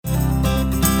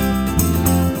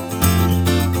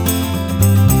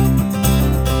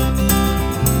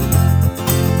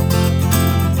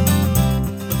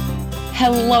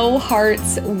Hello,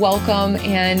 hearts. Welcome,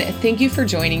 and thank you for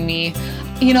joining me.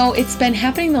 You know, it's been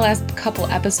happening the last couple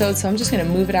episodes, so I'm just going to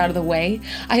move it out of the way.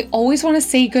 I always want to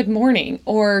say good morning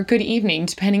or good evening,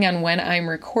 depending on when I'm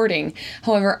recording.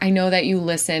 However, I know that you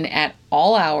listen at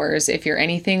all hours. If you're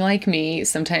anything like me,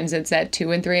 sometimes it's at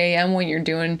 2 and 3 a.m. when you're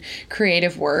doing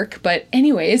creative work. But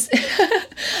anyways,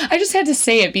 I just had to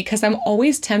say it because I'm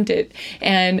always tempted,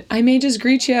 and I may just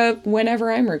greet you whenever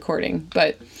I'm recording.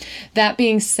 But that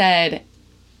being said,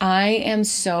 I am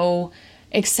so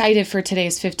excited for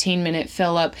today's 15-minute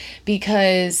fill-up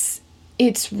because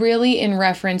it's really in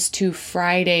reference to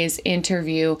Friday's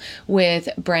interview with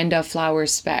Brenda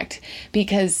Flower-Specht,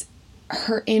 because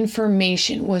her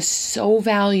information was so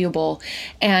valuable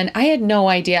and I had no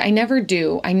idea. I never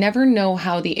do. I never know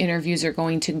how the interviews are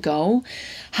going to go.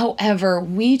 However,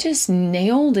 we just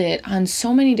nailed it on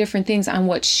so many different things, on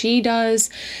what she does.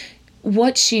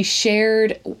 What she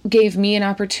shared gave me an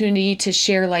opportunity to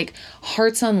share like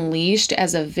Hearts Unleashed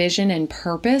as a vision and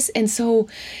purpose. And so,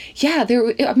 yeah,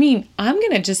 I'm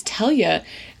going to just tell you,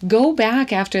 go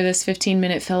back after this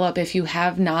 15-minute fill up. If you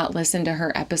have not listened to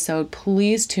her episode,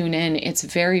 please tune in. It's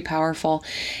very powerful.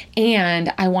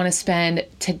 And I want to spend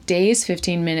today's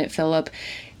 15-minute fill up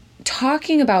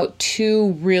talking about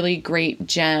two really great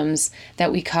gems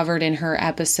that we covered in her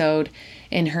episode,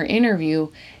 in her interview,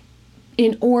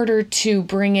 in order to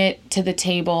bring it to the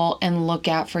table and look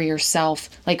at for yourself,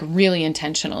 like really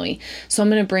intentionally. So I'm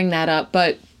going to bring that up.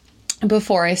 But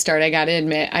before I start, I got to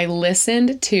admit, I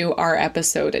listened to our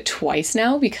episode twice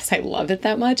now because I love it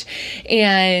that much.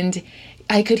 And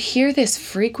I could hear this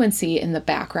frequency in the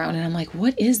background and I'm like,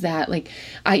 what is that? Like,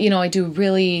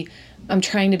 I'm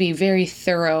trying to be very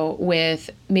thorough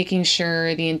with making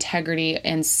sure the integrity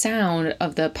and sound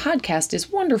of the podcast is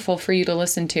wonderful for you to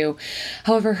listen to.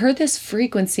 However, heard this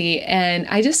frequency and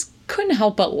I just couldn't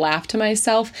help but laugh to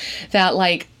myself that,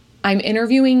 like, I'm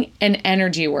interviewing an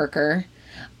energy worker.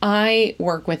 I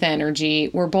work with energy.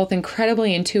 We're both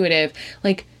incredibly intuitive.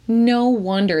 Like, no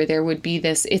wonder there would be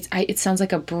this, it sounds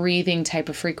like a breathing type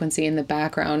of frequency in the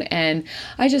background. And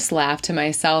I just laugh to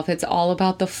myself. It's all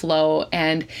about the flow.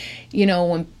 And, you know,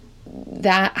 when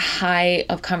that high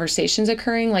of conversations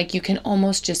occurring, like you can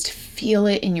almost just feel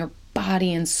it in your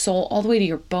body and soul all the way to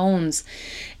your bones.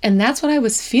 And that's what I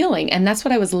was feeling. And that's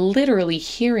what I was literally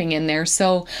hearing in there.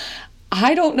 So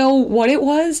I don't know what it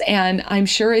was, and I'm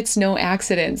sure it's no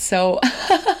accident. So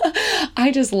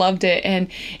I just loved it, and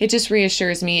it just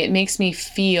reassures me. It makes me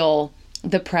feel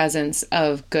the presence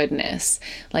of goodness,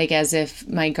 like as if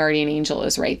my guardian angel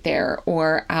is right there,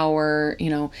 or our,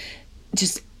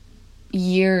 just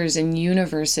years and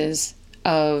universes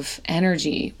of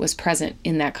energy was present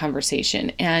in that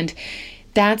conversation. And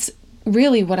that's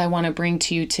really what I want to bring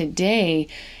to you today,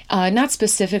 not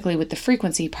specifically with the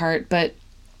frequency part, but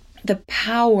the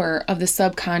power of the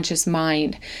subconscious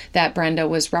mind that Brenda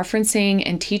was referencing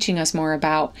and teaching us more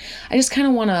about. I just kind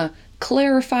of want to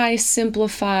clarify,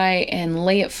 simplify, and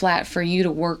lay it flat for you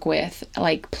to work with,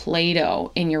 like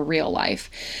Play-Doh in your real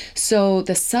life. So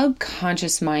the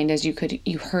subconscious mind, as you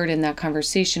heard in that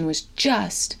conversation,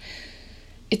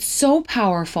 it's so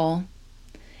powerful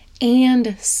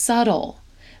and subtle,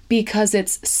 because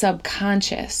it's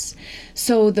subconscious.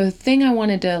 So the thing I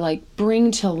wanted to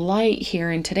bring to light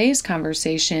here in today's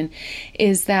conversation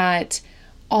is that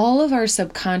all of our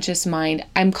subconscious mind,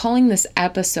 I'm calling this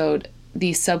episode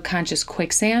the subconscious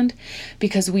quicksand,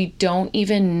 because we don't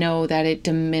even know that it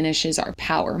diminishes our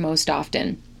power most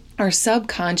often. Our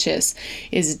subconscious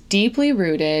is deeply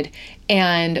rooted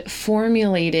and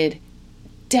formulated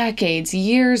decades,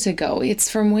 years ago. It's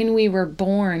from when we were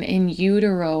born in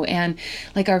utero and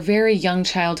like our very young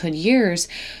childhood years.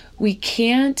 We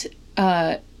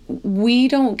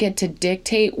don't get to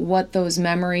dictate what those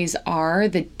memories are,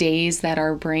 the days that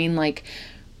our brain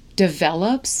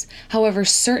develops. However,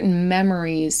 certain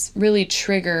memories really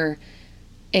trigger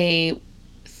a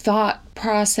thought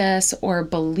process or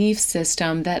belief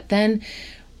system that then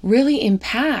really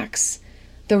impacts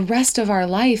the rest of our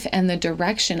life and the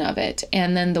direction of it,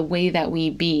 and then the way that we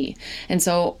be. And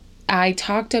so I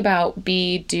talked about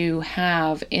be, do,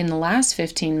 have in the last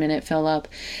 15-minute fill up.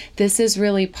 This is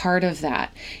really part of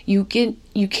that. You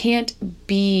can't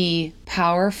be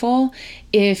powerful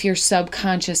if your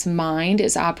subconscious mind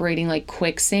is operating like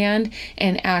quicksand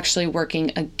and actually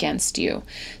working against you.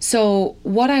 So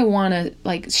what I want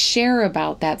to share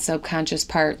about that subconscious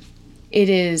part, it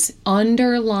is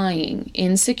underlying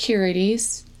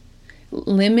insecurities,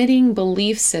 limiting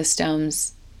belief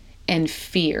systems, and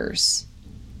fears.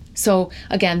 So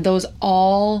again, those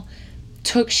all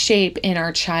took shape in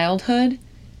our childhood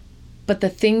But the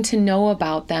thing to know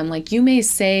about them, like you may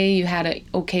say you had an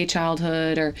okay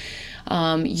childhood, or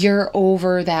you're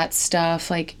over that stuff,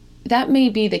 like that may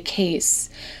be the case.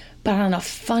 But on a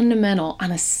fundamental,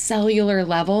 on a cellular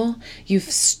level,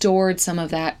 you've stored some of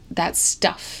that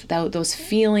stuff, those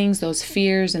feelings, those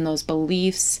fears, and those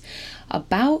beliefs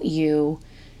about you,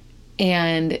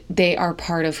 and they are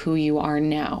part of who you are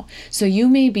now. So you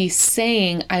may be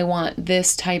saying, I want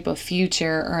this type of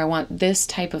future, or I want this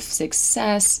type of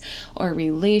success or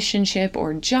relationship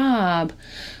or job,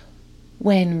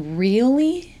 when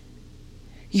really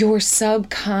your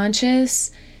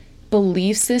subconscious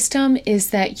belief system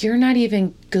is that you're not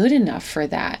even good enough for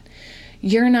that.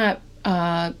 You're not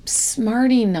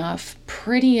smart enough,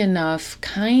 pretty enough,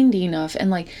 kind enough, and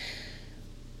like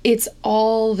it's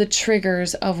all the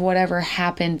triggers of whatever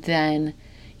happened then.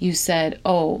 You said,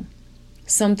 oh,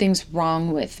 something's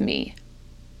wrong with me.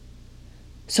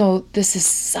 So this is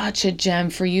such a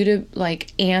gem for you to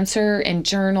like answer and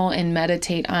journal and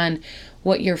meditate on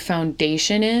what your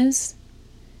foundation is.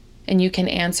 And you can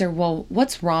answer, well,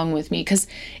 what's wrong with me? Because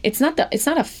it's not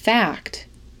a fact,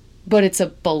 but it's a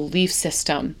belief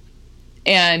system.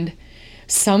 And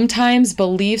sometimes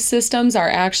belief systems are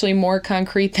actually more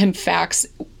concrete than facts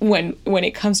when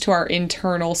it comes to our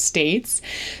internal states.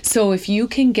 So if you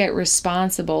can get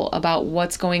responsible about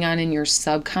what's going on in your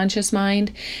subconscious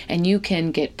mind, and you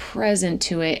can get present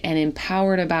to it and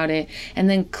empowered about it, and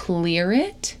then clear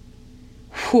it,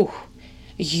 whew,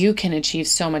 you can achieve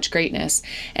so much greatness.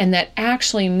 And that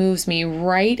actually moves me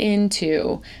right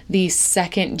into the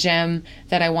second gem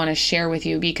that I want to share with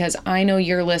you, because I know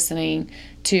you're listening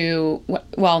to,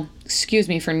 well, excuse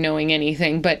me for knowing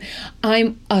anything, but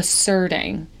I'm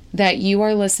asserting that you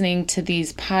are listening to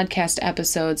these podcast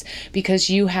episodes because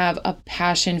you have a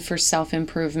passion for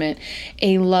self-improvement,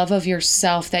 a love of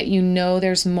yourself, that you know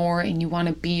there's more and you want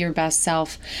to be your best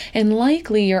self. And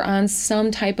likely you're on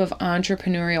some type of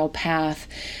entrepreneurial path,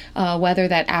 whether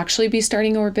that actually be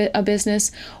starting a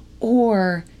business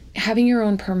or having your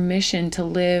own permission to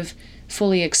live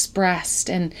fully expressed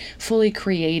and fully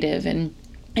creative and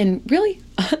really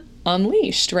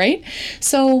unleashed, right?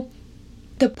 So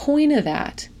the point of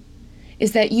that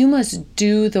is that you must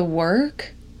do the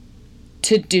work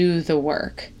to do the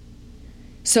work.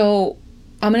 So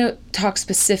I'm going to talk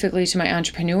specifically to my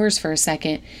entrepreneurs for a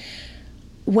second.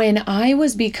 When I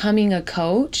was becoming a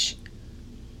coach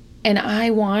and I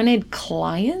wanted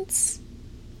clients,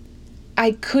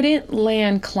 I couldn't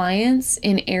land clients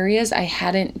in areas I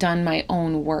hadn't done my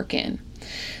own work in.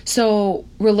 So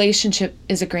relationship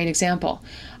is a great example.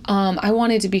 I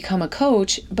wanted to become a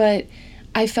coach, but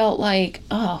I felt like,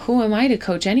 oh, who am I to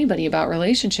coach anybody about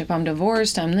relationship? I'm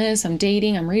divorced, I'm this, I'm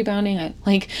dating, I'm rebounding. I'm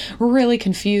like really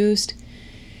confused.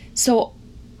 So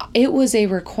it was a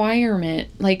requirement,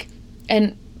 like,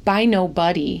 and by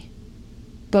nobody,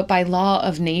 but by law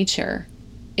of nature,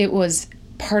 it was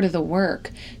part of the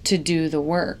work to do the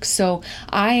work. So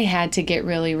I had to get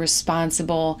really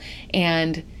responsible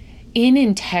and in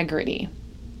integrity.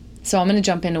 So I'm going to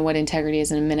jump into what integrity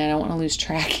is in a minute. I don't want to lose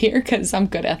track here because I'm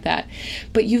good at that.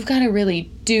 But you've got to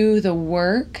really do the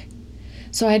work.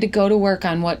 So I had to go to work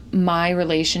on what my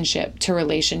relationship to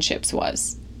relationships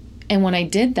was. And when I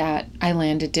did that, I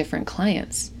landed different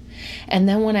clients. And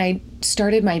then when I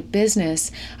started my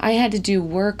business, I had to do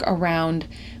work around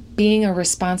being a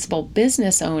responsible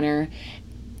business owner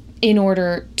in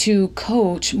order to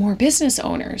coach more business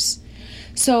owners.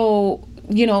 So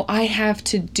I have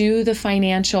to do the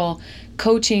financial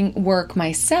coaching work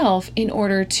myself in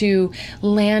order to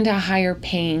land a higher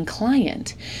paying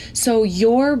client. So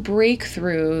your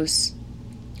breakthroughs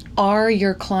are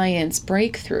your clients'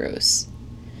 breakthroughs.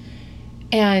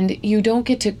 And you don't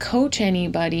get to coach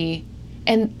anybody,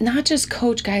 and not just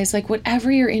coach, guys, like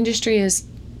whatever your industry is.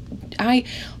 I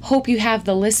hope you have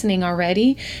the listening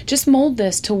already. Just mold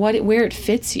this to where it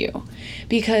fits you,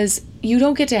 because you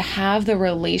don't get to have the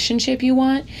relationship you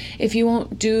want if you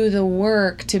won't do the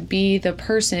work to be the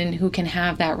person who can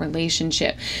have that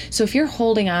relationship. So if you're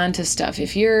holding on to stuff,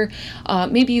 if you're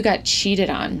maybe you got cheated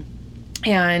on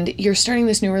and you're starting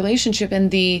this new relationship,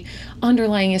 and the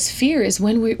underlying fear is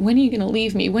when are you going to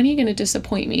leave me? When are you going to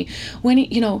disappoint me?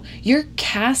 You're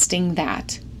casting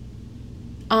that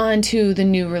onto the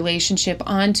new relationship,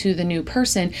 onto the new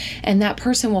person, and that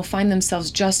person will find themselves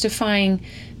justifying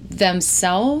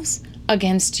themselves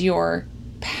against your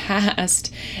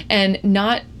past, and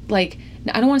not like,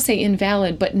 I don't want to say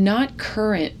invalid, but not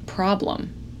current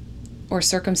problem. or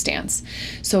circumstance.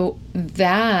 So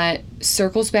that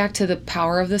circles back to the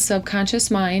power of the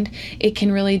subconscious mind. It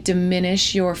can really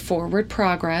diminish your forward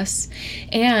progress.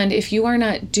 And if you are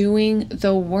not doing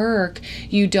the work,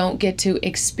 you don't get to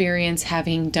experience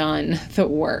having done the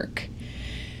work.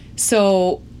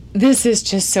 So this is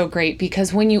just so great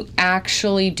because when you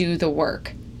actually do the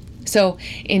work, so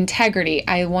integrity,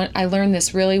 I learned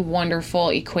this really wonderful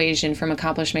equation from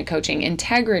accomplishment coaching.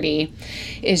 Integrity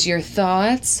is your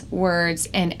thoughts, words,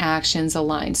 and actions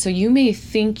aligned. So you may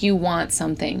think you want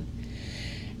something,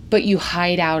 but you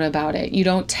hide out about it. You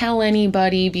don't tell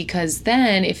anybody because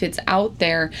then if it's out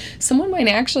there, someone might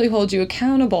actually hold you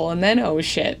accountable and then, oh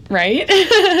shit, right?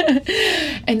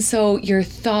 And so your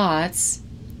thoughts,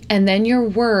 and then your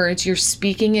words, you're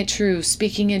speaking it true,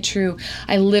 speaking it true.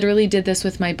 I literally did this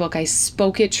with my book. I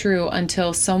spoke it true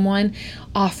until someone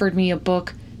offered me a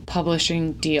book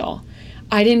publishing deal.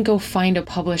 I didn't go find a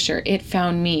publisher. It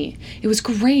found me. It was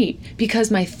great because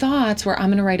my thoughts were, I'm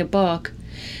going to write a book.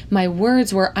 My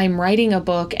words were, I'm writing a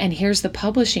book and here's the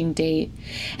publishing date.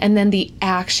 And then the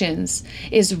actions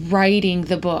is writing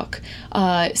the book,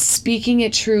 speaking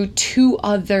it true to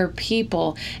other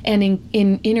people, and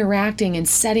in interacting and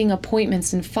setting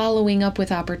appointments and following up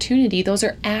with opportunity. Those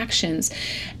are actions.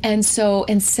 And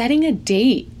setting a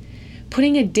date,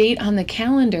 putting a date on the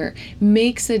calendar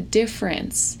makes a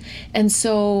difference. And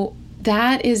so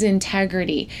that is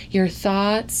integrity. Your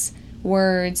thoughts,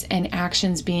 words, and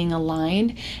actions being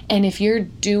aligned. And if you're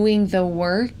doing the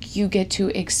work, you get to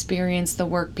experience the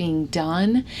work being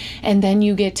done, and then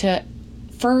you get to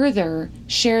further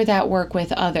share that work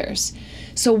with others.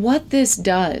 So what this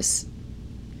does,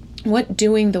 what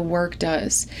doing the work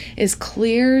does, is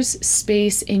clears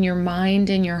space in your mind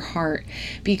and your heart.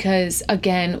 Because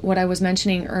again, what I was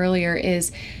mentioning earlier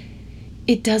is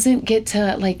it doesn't get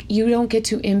to, you don't get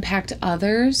to impact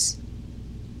others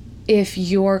if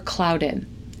you're clouded.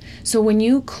 So when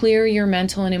you clear your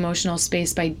mental and emotional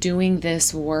space by doing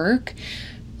this work,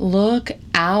 look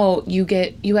out.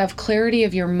 You have clarity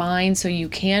of your mind so you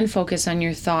can focus on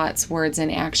your thoughts, words,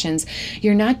 and actions.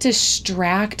 You're not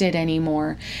distracted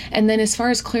anymore. And then as far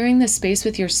as clearing the space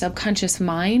with your subconscious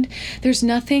mind, there's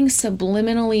nothing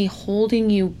subliminally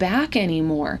holding you back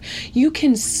anymore. You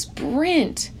can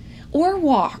sprint or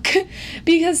walk,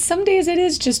 because some days it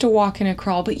is just a walk and a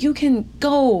crawl, but you can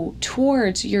go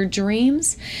towards your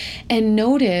dreams and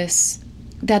notice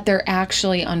that they're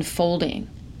actually unfolding.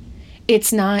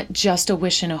 It's not just a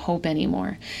wish and a hope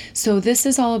anymore. So this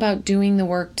is all about doing the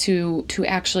work to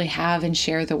actually have and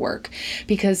share the work,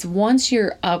 because once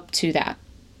you're up to that,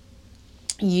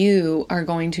 you are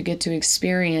going to get to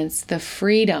experience the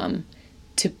freedom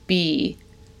to be,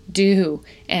 do,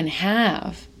 and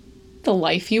have the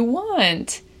life you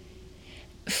want.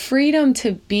 Freedom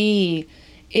to be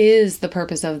is the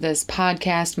purpose of this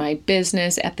podcast, my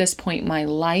business, at this point, my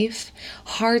life.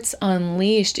 Hearts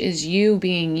Unleashed is you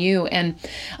being you. And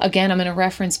again, I'm going to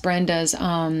reference Brenda's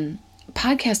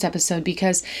podcast episode,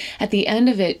 because at the end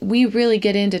of it, we really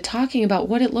get into talking about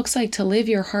what it looks like to live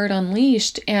your heart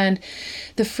unleashed and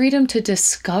the freedom to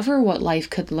discover what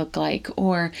life could look like,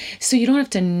 or so you don't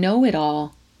have to know it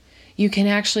all. You can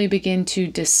actually begin to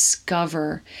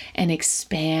discover and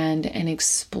expand and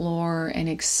explore and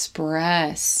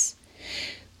express.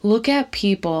 Look at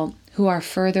people who are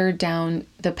further down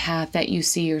the path that you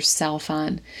see yourself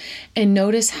on, and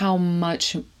notice how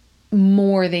much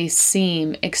more they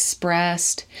seem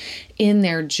expressed in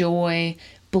their joy,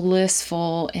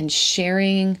 blissful, and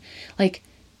sharing. Like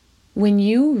when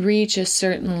you reach a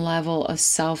certain level of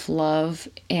self-love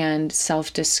and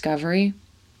self-discovery,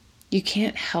 you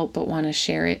can't help but want to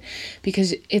share it,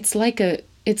 because it's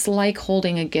like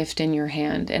holding a gift in your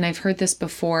hand. And I've heard this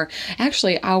before.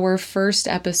 Actually, our first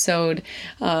episode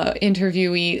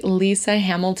interviewee, Lisa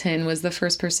Hamilton, was the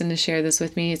first person to share this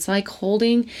with me. It's like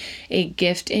holding a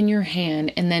gift in your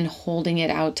hand and then holding it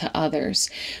out to others.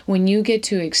 When you get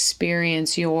to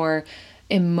experience your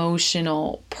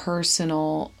emotional,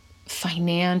 personal,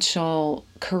 financial,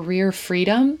 career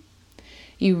freedom,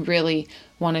 you really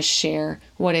want to share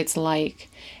what it's like,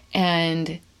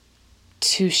 and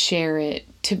to share it,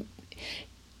 to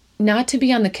not to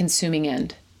be on the consuming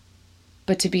end,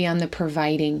 but to be on the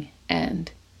providing end.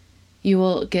 You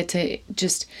will get to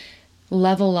just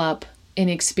level up in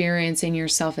experiencing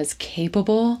yourself as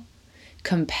capable,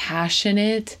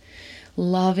 compassionate,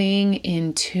 loving,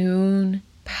 in tune,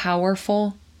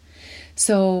 powerful.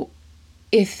 So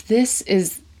if this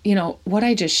is, what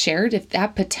I just shared, if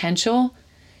that potential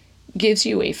gives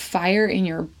you a fire in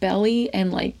your belly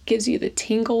and gives you the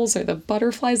tingles or the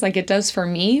butterflies like it does for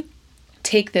me,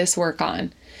 take this work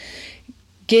on.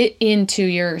 get into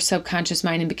your subconscious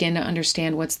mind and begin to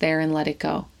understand what's there and let it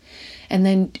go.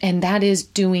 And that is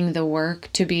doing the work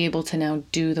to be able to now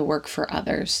do the work for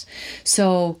others.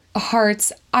 So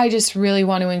hearts, I just really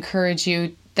want to encourage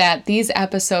you that these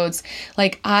episodes,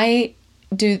 me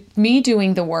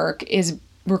doing the work is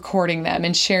recording them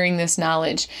and sharing this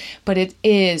knowledge, but it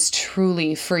is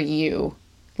truly for you.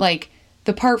 Like,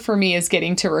 the part for me is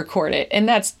getting to record it, and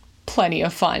that's plenty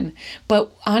of fun.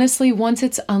 But honestly, once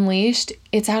it's unleashed,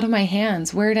 it's out of my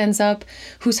hands. Where it ends up,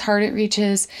 whose heart it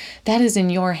reaches, that is in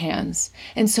your hands.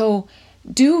 And so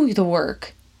do the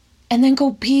work and then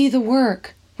go be the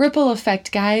work. Ripple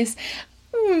effect, guys.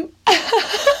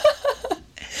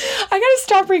 I gotta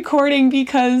stop recording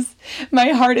because my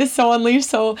heart is so unleashed.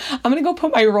 So I'm gonna go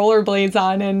put my rollerblades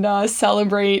on and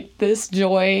celebrate this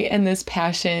joy and this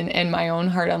passion and my own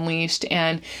heart unleashed,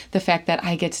 and the fact that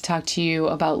I get to talk to you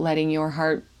about letting your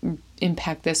heart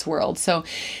impact this world. So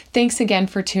thanks again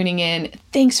for tuning in.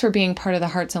 Thanks for being part of the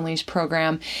Hearts Unleashed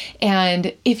program.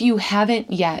 And if you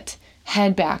haven't yet,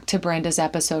 head back to Brenda's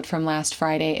episode from last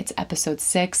Friday. It's episode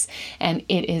 6, and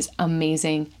it is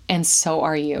amazing. And so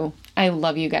are you. I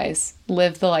love you guys.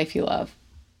 Live the life you love.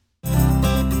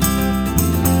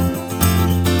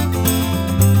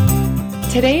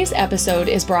 Today's episode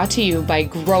is brought to you by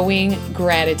Growing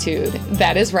Gratitude.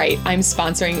 That is right. I'm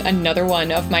sponsoring another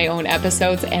one of my own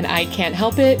episodes, and I can't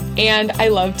help it, and I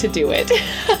love to do it.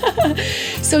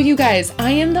 So you guys,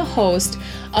 I am the host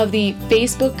of the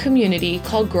Facebook community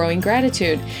called Growing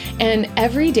Gratitude. And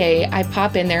every day I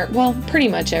pop in there, well, pretty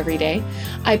much every day,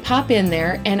 I pop in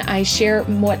there and I share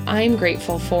what I'm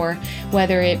grateful for,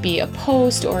 whether it be a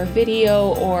post or a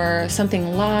video or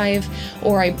something live,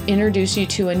 or I introduce you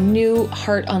to a new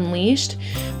Heart Unleashed.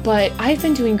 But I've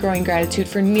been doing Growing Gratitude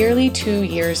for nearly 2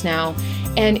 years now,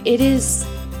 and it is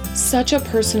such a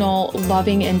personal,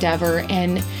 loving endeavor,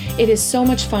 and it is so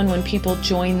much fun when people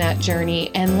join that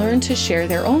journey and learn to share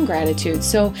their own gratitude.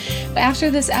 So after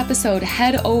this episode,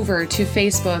 head over to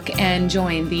Facebook and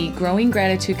join the Growing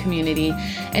Gratitude community,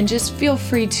 and just feel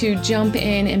free to jump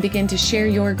in and begin to share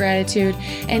your gratitude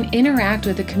and interact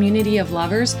with a community of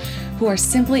lovers who are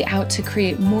simply out to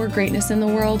create more greatness in the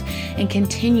world and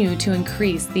continue to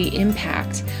increase the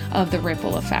impact of the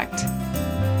ripple effect.